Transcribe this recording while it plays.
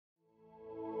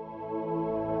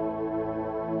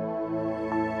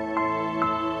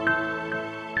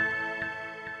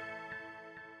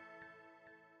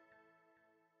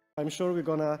I'm sure we're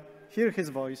gonna hear his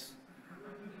voice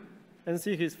and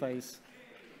see his face.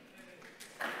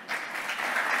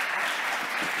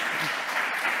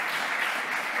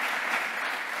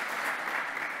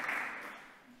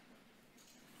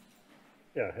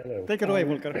 Yeah, hello. Take it away,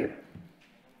 Volker.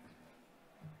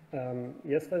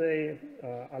 Yesterday,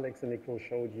 Alex and Nico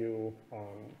showed you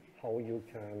how you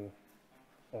can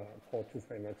port to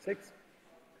Framework 6.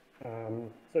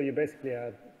 So you basically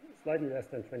had slightly less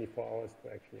than 24 hours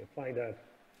to actually apply that.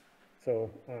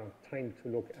 So time to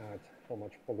look at how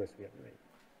much progress we have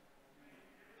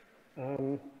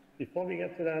made. Before we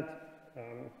get to that,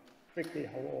 quickly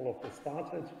how all of this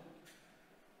started.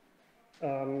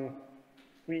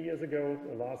 3 years ago,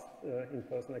 the last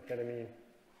in-person academy,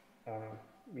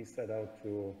 we set out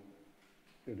to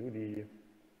do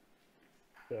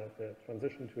the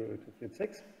transition to Qt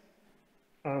 6.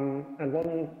 And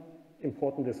one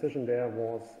important decision there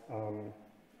was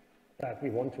that we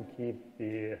want to keep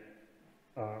the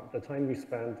time we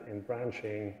spent in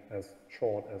branching as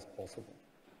short as possible.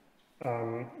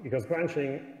 Because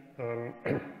branching,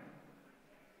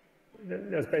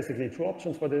 there's basically two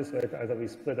options for this, right? Either we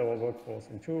split our workforce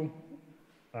in two,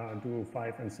 do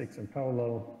 5 and 6 in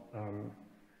parallel,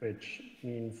 which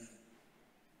means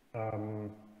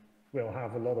we'll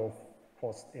have a lot of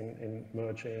cost in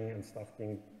merging and stuff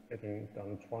getting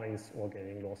done twice or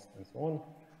getting lost and so on.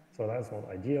 So that's not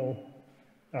ideal.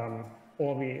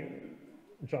 Or we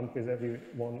jump with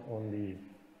everyone on the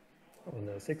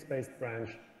 6-based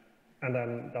branch, and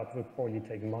then that would probably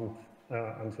take a month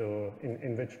until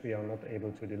in which we are not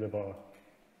able to deliver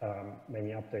many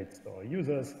updates to our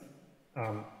users.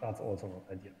 That's also not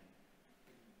ideal.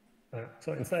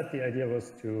 So instead, the idea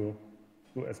was to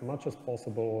do as much as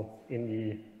possible in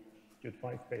the Qt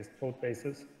 5-based code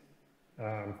bases,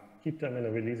 keep them in a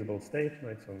releasable state,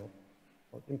 right? So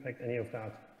not impact any of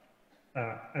that,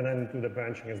 and then do the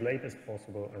branching as late as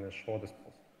possible and as short as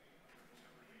possible.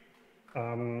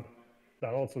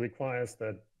 That also requires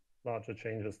that larger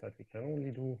changes that we can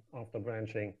only do after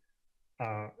branching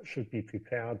should be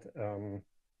prepared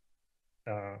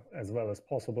as well as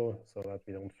possible, so that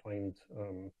we don't find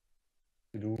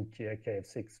to do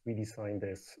KF6, we design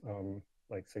this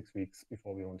like 6 weeks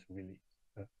before we want to release.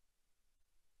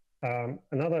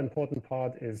 Another important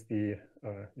part is the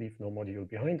leave no module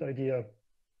behind idea.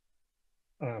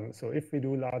 So if we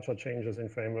do larger changes in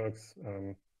frameworks,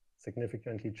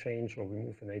 significantly change or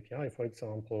remove an API, for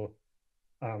example,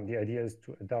 the idea is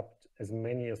to adopt as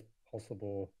many as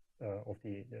possible of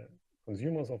the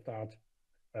consumers of that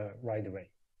right away,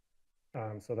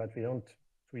 so that we don't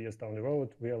 2 years down the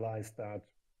road realize that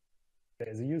there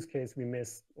is a use case we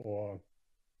missed, or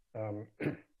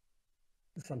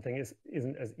something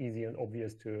isn't as easy and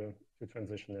obvious to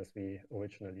transition as we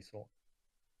originally saw.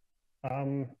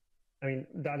 I mean,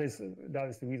 that is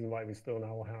the reason why we still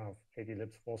now have KDE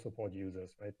Libs for support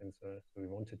users, right? And so we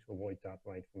wanted to avoid that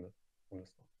right from the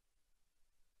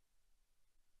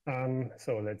start.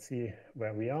 So let's see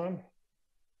where we are.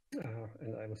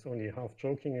 And I was only half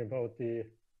joking about the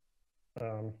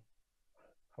how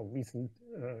recent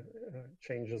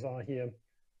changes are here.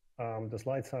 The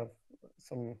slides have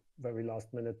some very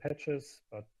last-minute patches,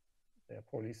 but they're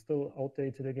probably still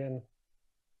outdated again.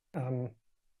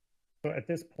 So at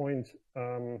this point,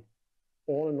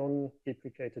 all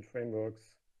non-deprecated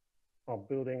frameworks are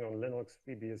building on Linux,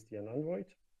 FreeBSD, and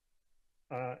Android,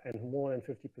 and more than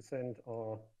 50%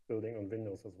 are building on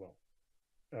Windows as well.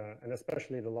 And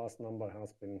especially the last number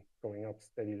has been going up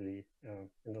steadily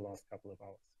in the last couple of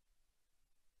hours.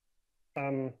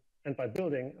 And by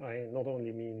building, I not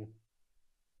only mean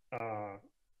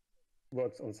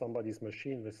works on somebody's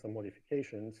machine with some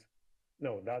modifications.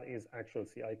 No, that is actual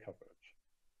CI coverage.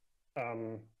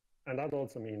 And that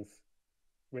also means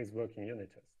with working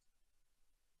unit tests.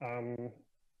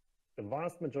 The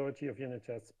vast majority of unit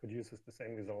tests produces the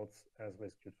same results as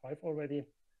with Qt 5 already.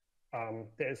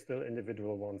 There is still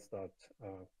individual ones that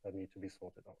need to be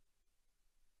sorted out.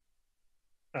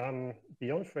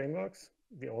 Beyond frameworks,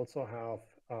 we also have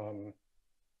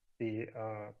the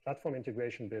platform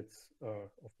integration bits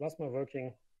of Plasma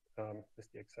working,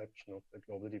 with the exception of the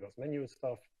global debug menu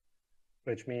stuff,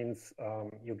 which means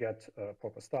you get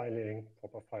proper styling,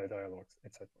 proper file dialogues,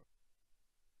 etc.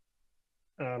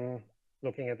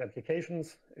 Looking at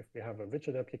applications, if we have a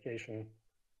widget application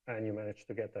and you manage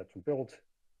to get that to build,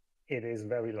 it is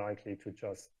very likely to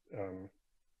just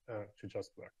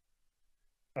work.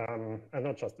 And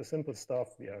not just the simple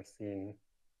stuff. We have seen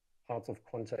parts of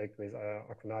Contact with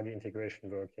Akonagi integration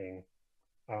working.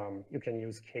 You can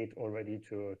use Kate already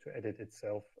to edit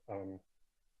itself. All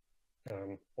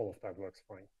of that works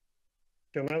fine.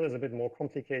 QML is a bit more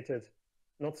complicated.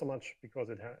 not so much because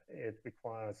it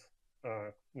requires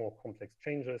more complex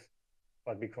changes,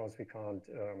 but because we can't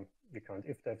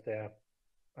if-def there.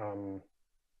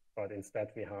 But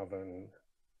instead we have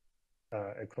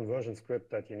a conversion script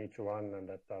that you need to run, and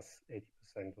that does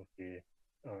 80% of the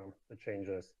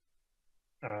changes.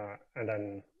 And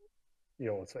then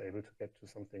you're also able to get to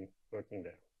something working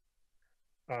there.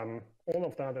 All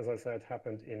of that, as I said,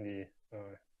 happened in the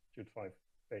Qt 5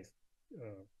 based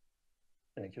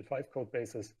in the Qt 5 code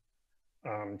bases.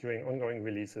 During ongoing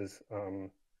releases,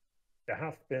 there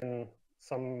have been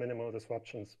some minimal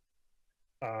disruptions,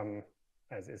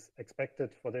 as is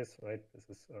expected for this, right? This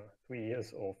is 3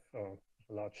 years of a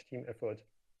large team effort.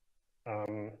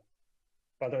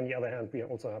 But on the other hand, we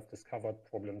also have discovered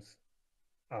problems,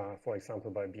 for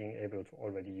example, by being able to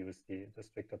already use the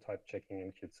stricter type checking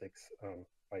in Qt 6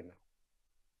 right now.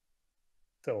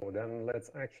 So then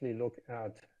let's actually look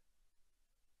at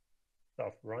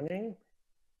stuff running.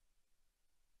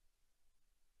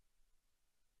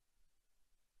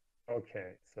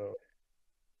 Okay, so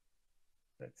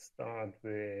let's start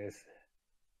with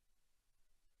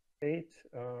 8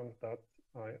 that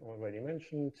I already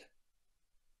mentioned.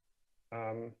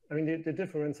 I mean, the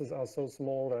differences are so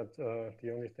small that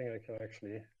the only thing I can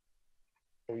actually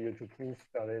show you to prove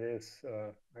that it is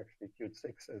actually Qt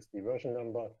 6 is the version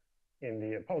number in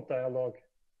the about dialog.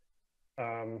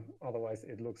 Otherwise,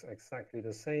 it looks exactly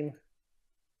the same.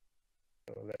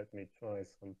 So let me try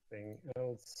something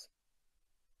else.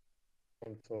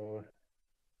 Also,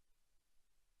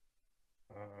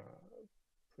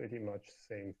 pretty much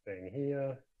same thing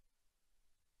here.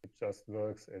 It just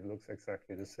works. It looks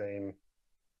exactly the same,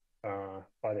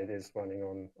 but it is running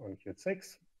on Qt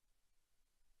 6.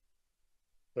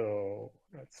 So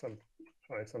let's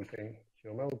try something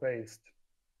QML based.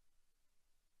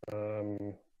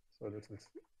 So this is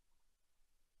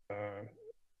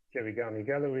Kirigami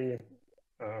Gallery.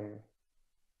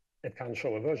 It can't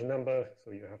show a version number,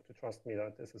 so you have to trust me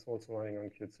that this is also running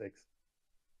on Qt 6.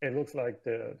 It looks like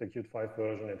the Qt 5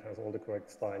 version. It has all the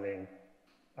correct styling,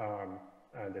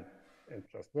 and it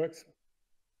just works.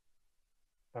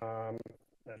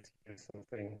 Let's use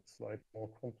something slightly more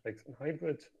complex and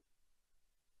hybrid.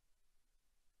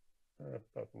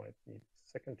 That might need a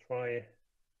second try.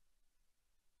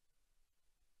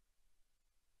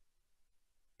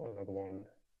 Another one.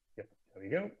 Yeah, there we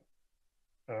go.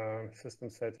 System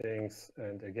settings,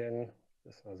 and again,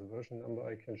 this has a version number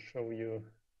I can show you.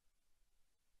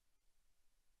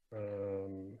 There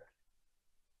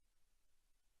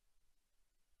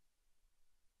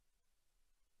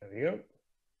we go.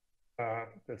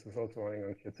 This is also running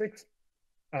on Qt 6.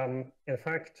 In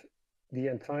fact, the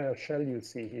entire shell you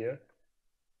see here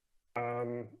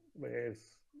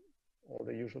with all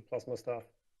the usual Plasma stuff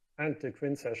and the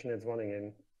Quinn session it's running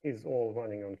in is all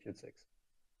running on Qt 6.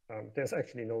 There's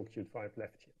actually no Qt 5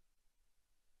 left here.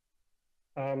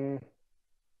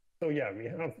 So yeah, we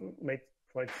have made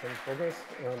quite some progress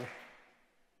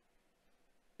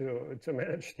to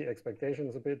manage the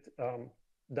expectations a bit.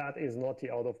 That is not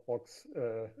the out-of-box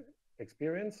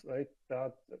experience, right?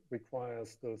 That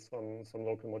requires still some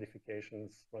local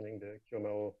modifications running the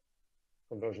QML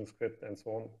conversion script and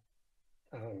so on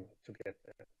to get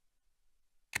there.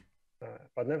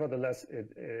 But nevertheless,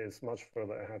 it is much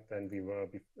further ahead than we were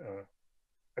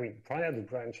I mean, prior to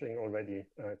branching already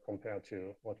compared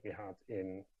to what we had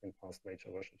in past major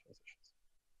version transitions.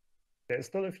 There's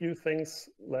still a few things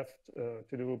left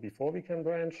to do before we can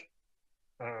branch.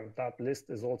 That list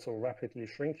is also rapidly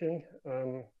shrinking.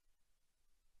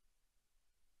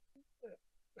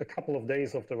 A couple of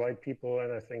days of the right people,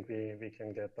 and I think we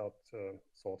can get that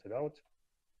sorted out,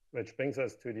 which brings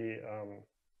us to the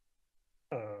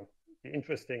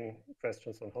interesting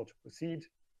questions on how to proceed,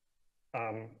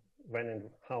 when and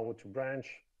how to branch,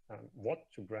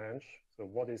 what to branch. So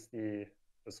what is the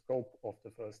scope of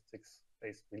the first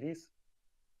 6-based release?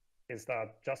 Is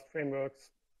that just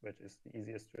frameworks, which is the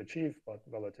easiest to achieve, but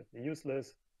relatively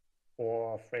useless,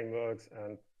 or frameworks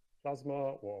and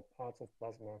Plasma or parts of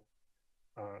Plasma?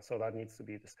 So that needs to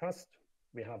be discussed.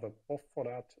 We have a POF for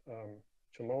that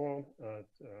tomorrow at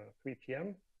 3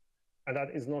 p.m. And that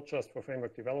is not just for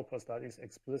framework developers, that is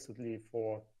explicitly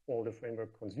for all the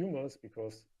framework consumers,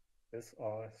 because this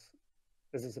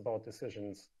is about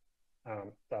decisions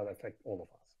that affect all of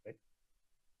us, right?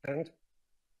 And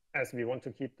as we want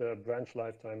to keep the branch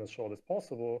lifetime as short as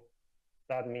possible,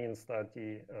 that means that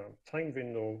the time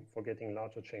window for getting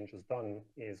larger changes done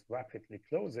is rapidly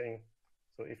closing.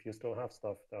 So if you still have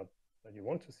stuff that you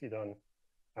want to see done,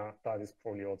 that is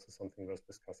probably also something worth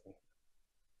discussing.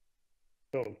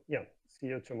 So yeah, see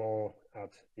you tomorrow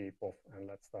at the POF, and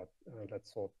let's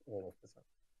sort all of this out.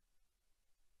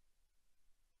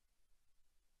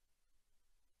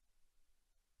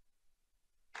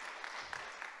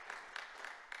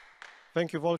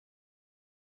 Thank you, Volker.